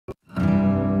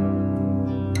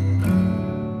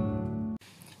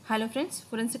Hello friends,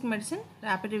 Forensic Medicine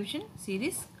Rapid Revision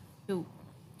Series 2.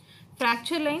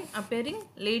 Fracture line appearing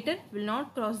later will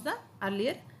not cross the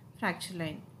earlier fracture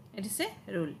line. It is a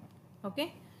rule.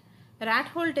 Okay. Rat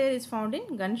hole tear is found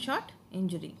in gunshot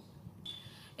injury.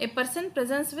 A person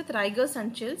presents with rigors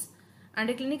and chills and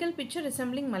a clinical picture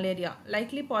resembling malaria.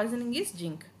 Likely poisoning is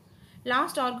zinc.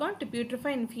 Last organ to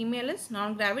putrefy in female is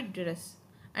non-gravidaris.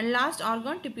 And last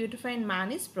organ to putrefy in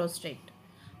man is prostate.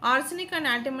 Arsenic and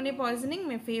antimony poisoning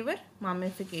may favor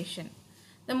mummification.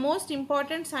 The most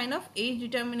important sign of age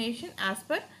determination as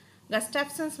per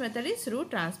Gustafson's method is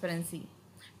root transparency.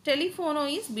 Telephono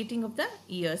is beating of the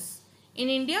ears. In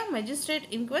India, magistrate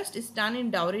inquest is done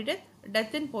in dowry death,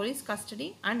 death in police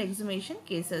custody and exhumation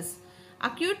cases.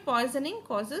 Acute poisoning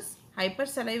causes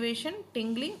hypersalivation,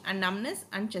 tingling and numbness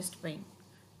and chest pain.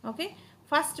 Okay.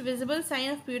 First visible sign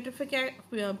of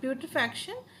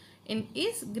putrefaction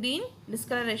is green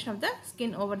discoloration of the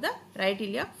skin over the right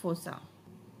ilia fossa.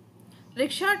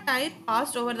 Rickshaw tire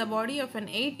passed over the body of an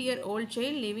 8-year-old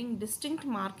child, leaving distinct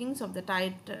markings of the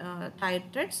tire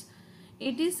treads.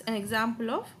 It is an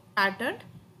example of patterned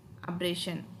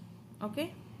abrasion.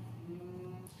 Okay.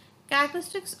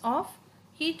 Characteristics of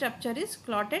heat rupture is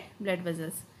clotted blood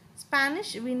vessels.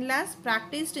 Spanish windlass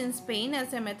practiced in Spain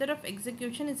as a method of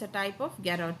execution is a type of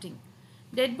garroting.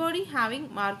 Dead body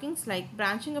having markings like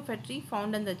branching of a tree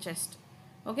found in the chest.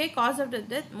 Okay, cause of the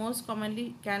death most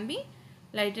commonly can be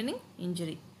lightning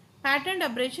injury. Patterned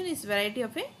abrasion is variety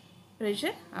of a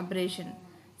pressure abrasion.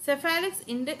 Cephalic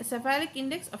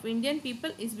index of Indian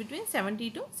people is between 70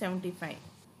 to 75.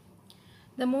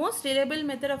 The most reliable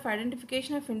method of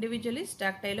identification of individual is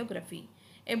dactylography.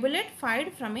 A bullet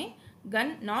fired from a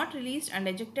gun not released and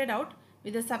ejected out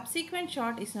with a subsequent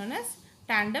shot is known as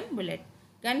tandem bullet.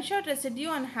 Gunshot residue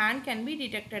on hand can be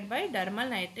detected by dermal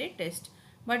nitrate test.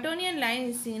 Butonian line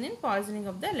is seen in poisoning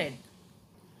of the lead.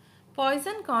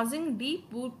 Poison causing deep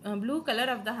blue color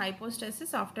of the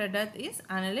hypostasis after death is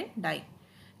aniline dye.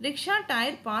 Rickshaw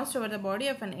tire passed over the body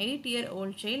of an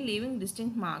 8-year-old child, leaving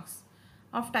distinct marks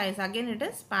of tires. Again it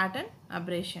is pattern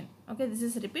abrasion. Okay, this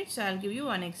is repeat, so I will give you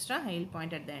one extra hail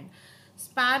point at the end.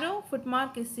 Sparrow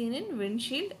footmark is seen in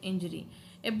windshield injury.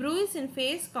 A bruise in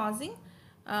face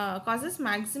causes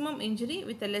maximum injury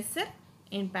with a lesser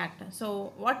impact.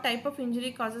 So what type of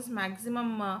injury causes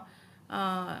maximum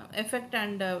effect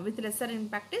and with lesser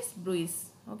impact is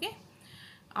bruise. Okay.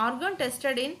 Organ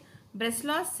tested in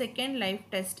Breslau's second life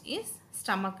test is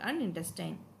stomach and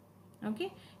intestine.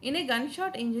 Okay. In a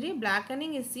gunshot injury,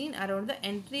 blackening is seen around the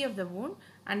entry of the wound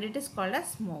and it is called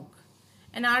as smoke.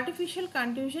 An artificial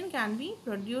contusion can be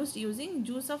produced using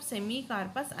juice of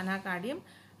Semicarpus anacardium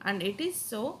and it is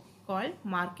so called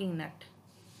marking nut.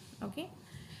 Okay.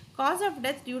 Cause of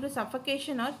death due to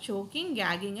suffocation or choking,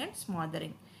 gagging and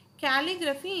smothering.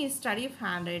 Calligraphy is study of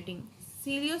handwriting.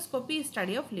 Cilioscopy is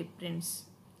study of lip prints.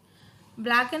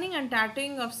 Blackening and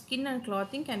tattooing of skin and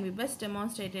clothing can be best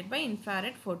demonstrated by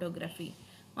infrared photography.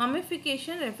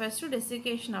 Mummification refers to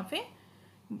desiccation of a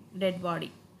dead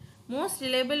body. Most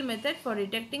reliable method for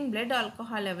detecting blood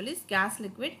alcohol level is gas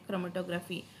liquid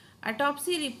chromatography.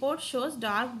 Autopsy report shows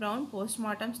dark brown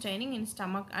postmortem staining in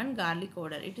stomach and garlic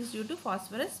odor. It is due to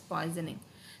phosphorus poisoning.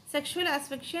 Sexual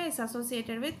asphyxia is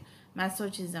associated with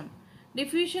masochism.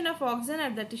 Diffusion of oxygen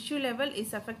at the tissue level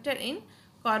is affected in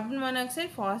carbon monoxide,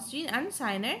 phosgene and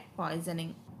cyanide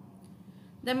poisoning.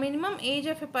 The minimum age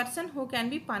of a person who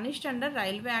can be punished under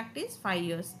Railway Act is 5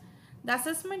 years. The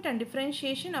assessment and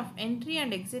differentiation of entry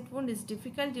and exit wound is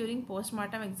difficult during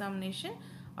postmortem examination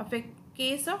of a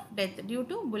case of death due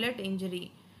to bullet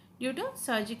injury due to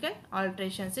surgical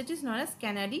alterations. It is known as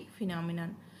Kennedy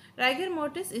phenomenon. Rigor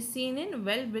mortis is seen in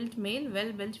well-built male,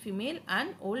 well-built female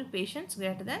and old patients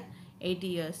greater than 80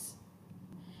 years.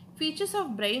 Features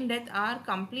of brain death are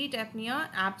complete apnea,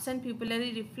 absent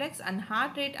pupillary reflex and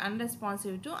heart rate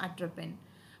unresponsive to atropine.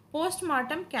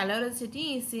 Postmortem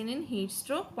caloricity is seen in heat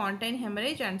stroke, pontine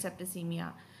hemorrhage and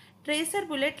septicemia. Tracer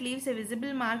bullet leaves a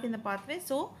visible mark in the pathway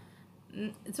so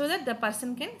that the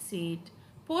person can see it.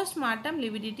 Postmortem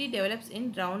lividity develops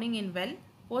in drowning in well,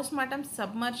 postmortem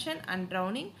submersion and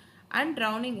drowning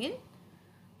in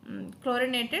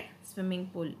chlorinated swimming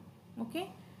pool. Okay.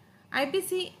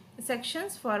 IPC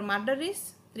sections for murder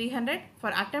is 300,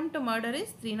 for attempt to murder is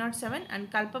 307 and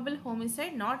culpable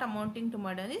homicide not amounting to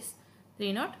murder is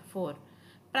 304.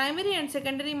 Primary and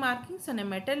secondary markings on a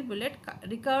metal bullet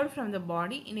recovered from the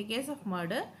body in a case of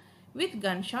murder with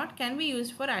gunshot can be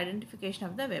used for identification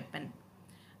of the weapon.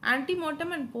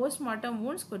 Antemortem and postmortem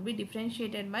wounds could be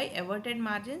differentiated by everted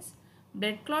margins,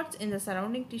 blood clots in the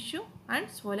surrounding tissue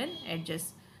and swollen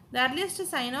edges. The earliest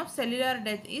sign of cellular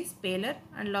death is pallor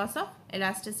and loss of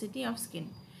elasticity of skin.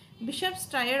 Bishop's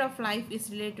triad of life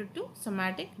is related to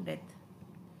somatic death.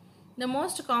 The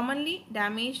most commonly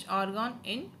damaged organ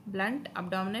in blunt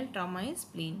abdominal trauma is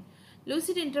spleen.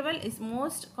 Lucid interval is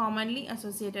most commonly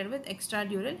associated with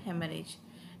extradural hemorrhage.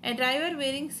 A driver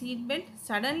wearing seat belt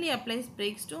suddenly applies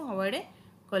brakes to avoid a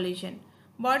collision.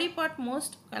 Body part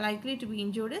most likely to be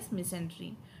injured is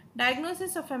mesentery.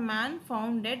 Diagnosis of a man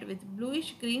found dead with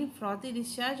bluish green frothy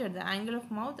discharge at the angle of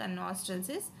mouth and nostrils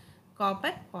is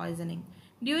copper poisoning.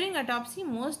 During autopsy,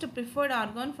 most preferred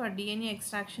organ for DNA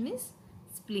extraction is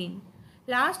spleen.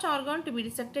 Last organ to be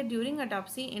dissected during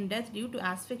autopsy in death due to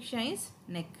asphyxia is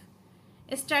neck.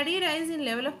 A steady rise in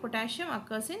level of potassium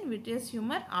occurs in vitreous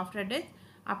humor after death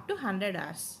up to 100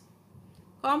 hours.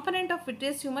 Component of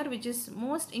vitreous humor which is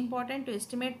most important to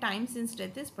estimate time since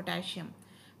death is potassium.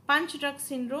 Punch drunk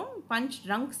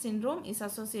syndrome is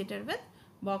associated with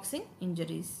boxing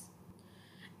injuries.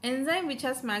 Enzyme which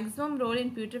has maximum role in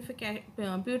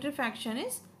putrefaction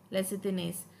is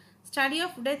lecithinase. Study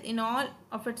of death in all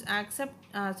of its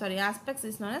aspects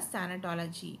is known as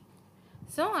thanatology.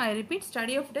 So I repeat,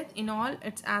 study of death in all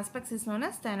its aspects is known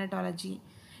as thanatology.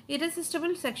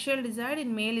 Irresistible sexual desire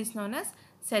in male is known as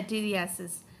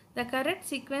satyriasis. The correct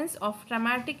sequence of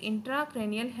traumatic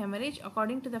intracranial hemorrhage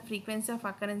according to the frequency of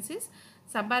occurrence is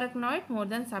subarachnoid more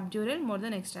than subdural more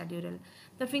than extradural.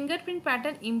 The fingerprint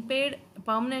pattern impaired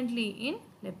permanently in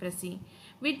leprosy.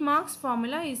 Widmark's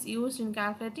formula is used in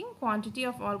calculating quantity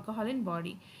of alcohol in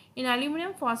body. In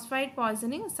aluminum phosphide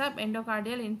poisoning,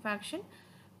 subendocardial infarction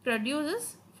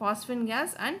produces phosphine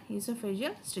gas and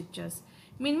esophageal strictures.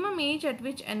 Minimum age at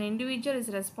which an individual is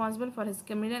responsible for his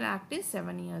criminal act is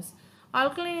 7 years.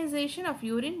 Alkalinization of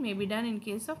urine may be done in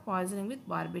case of poisoning with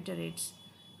barbiturates.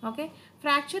 Okay.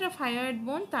 Fracture of hyoid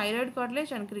bone, thyroid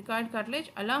cartilage and cricoid cartilage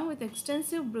along with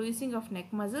extensive bruising of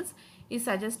neck muscles is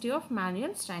suggestive of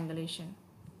manual strangulation.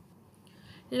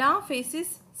 Law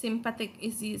faces sympathetic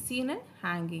is seen in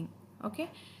hanging. Okay.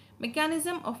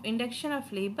 Mechanism of induction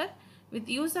of labor with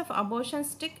use of abortion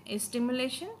stick is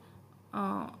stimulation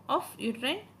of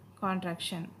uterine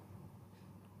contraction.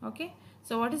 Okay.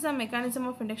 So what is the mechanism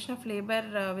of induction of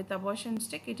labor with abortion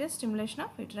stick? It is stimulation of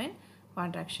uterine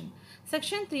contraction.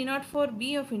 Section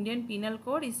 304B of Indian Penal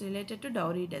Code is related to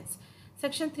dowry deaths.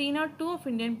 Section 302 of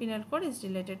Indian Penal Code is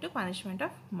related to punishment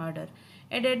of murder.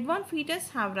 A dead-born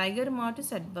fetus have rigor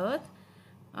mortis at birth,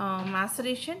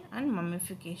 maceration and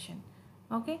mummification.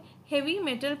 Okay. Heavy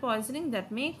metal poisoning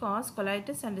that may cause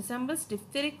colitis and resembles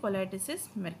diphtheric colitis is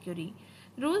mercury.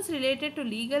 Rules related to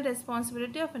legal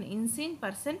responsibility of an insane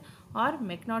person are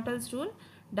McNaughton's rule,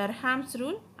 Durham's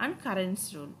rule and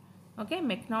Curran's rule. Okay,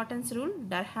 McNaughton's rule,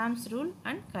 Durham's rule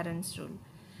and Curran's rule.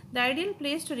 The ideal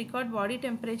place to record body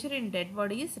temperature in dead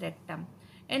body is rectum.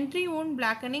 Entry wound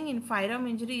blackening in firearm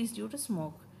injury is due to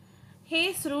smoke.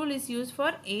 Hayes rule is used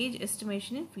for age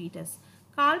estimation in fetus.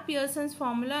 Carl Pearson's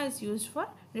formula is used for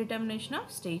determination of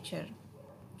stature.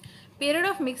 Period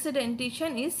of mixed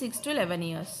dentition is 6 to 11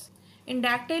 years. In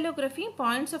dactylography,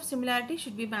 points of similarity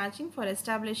should be matching for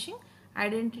establishing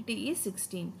identity is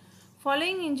 16.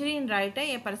 Following injury in right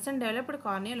eye, a person developed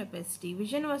corneal opacity.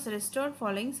 Vision was restored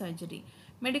following surgery.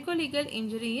 Medico-legal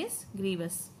injury is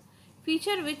grievous.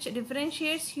 Feature which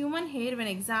differentiates human hair when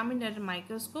examined under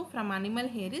microscope from animal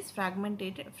hair is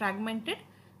fragmented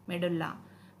medulla.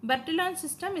 Bertillon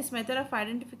system is method of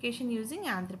identification using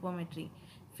anthropometry.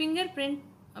 Fingerprint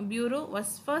bureau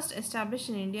was first established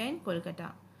in India in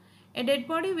Kolkata. A dead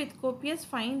body with copious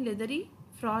fine leathery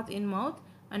froth in mouth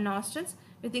and nostrils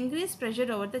with increased pressure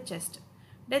over the chest.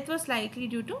 Death was likely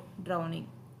due to drowning.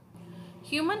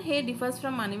 Human hair differs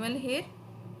from animal hair.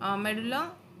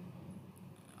 Medulla.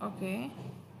 Okay.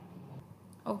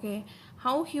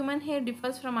 How human hair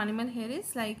differs from animal hair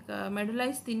is like medulla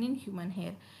is thin in human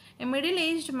hair. A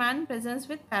middle-aged man presents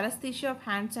with paresthesia of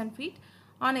hands and feet.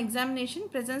 On examination,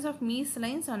 presence of meese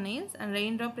lines on nails and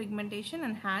raindrop pigmentation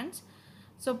on hands.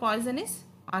 So poison is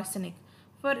arsenic.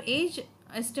 For age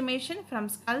estimation from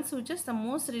skull sutures, the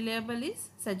most reliable is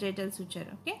sagittal suture.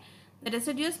 Okay. The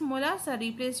deciduous molars are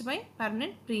replaced by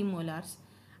permanent premolars.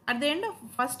 At the end of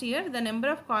first year, the number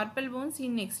of carpal bones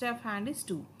in X-ray of hand is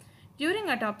 2. During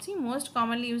autopsy, most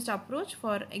commonly used approach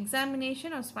for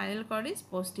examination of spinal cord is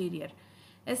posterior.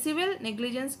 A civil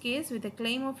negligence case with a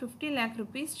claim of 50 lakh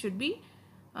rupees should be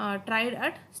tried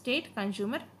at State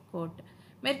Consumer Court.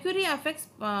 Mercury affects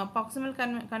proximal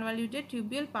convoluted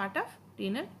tubule part of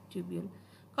renal tubule.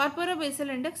 Corporobasal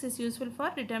index is useful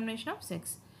for determination of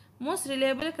sex. Most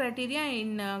reliable criteria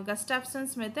in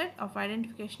Gustafson's method of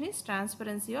identification is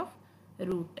transparency of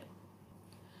root.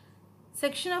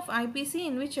 Section of IPC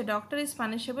in which a doctor is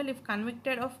punishable if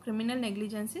convicted of criminal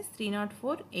negligence is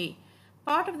 304A.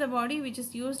 Part of the body which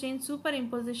is used in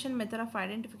superimposition method of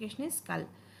identification is skull.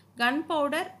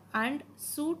 Gunpowder and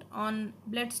soot on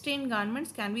bloodstained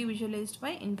garments can be visualized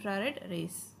by infrared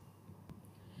rays.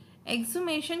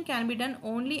 Exhumation can be done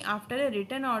only after a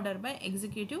written order by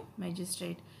executive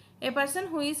magistrate. A person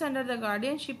who is under the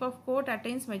guardianship of court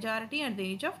attains majority at the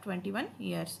age of 21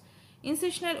 years.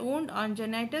 Incisional wound on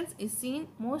genitals is seen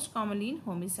most commonly in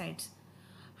homicides.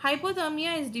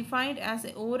 Hypothermia is defined as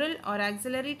an oral or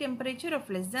axillary temperature of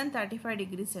less than 35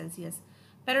 degrees Celsius.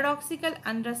 Paradoxical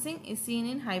undressing is seen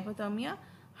in hypothermia.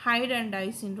 Hide and die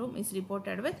syndrome is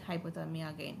reported with hypothermia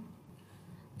again.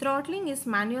 Throttling is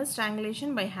manual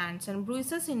strangulation by hands, and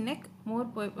bruises in neck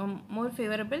more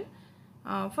favorable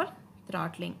for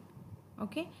throttling.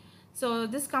 Okay, so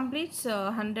this completes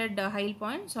 100 high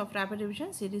points of rapid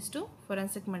revision series 2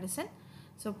 forensic medicine.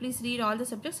 So please read all the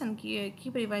subjects and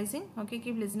keep revising. Okay,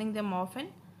 keep listening them often.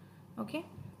 Okay,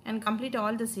 and complete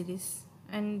all the series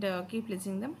and keep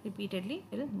listening them repeatedly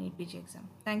till NEET PG exam.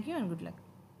 Thank you and good luck.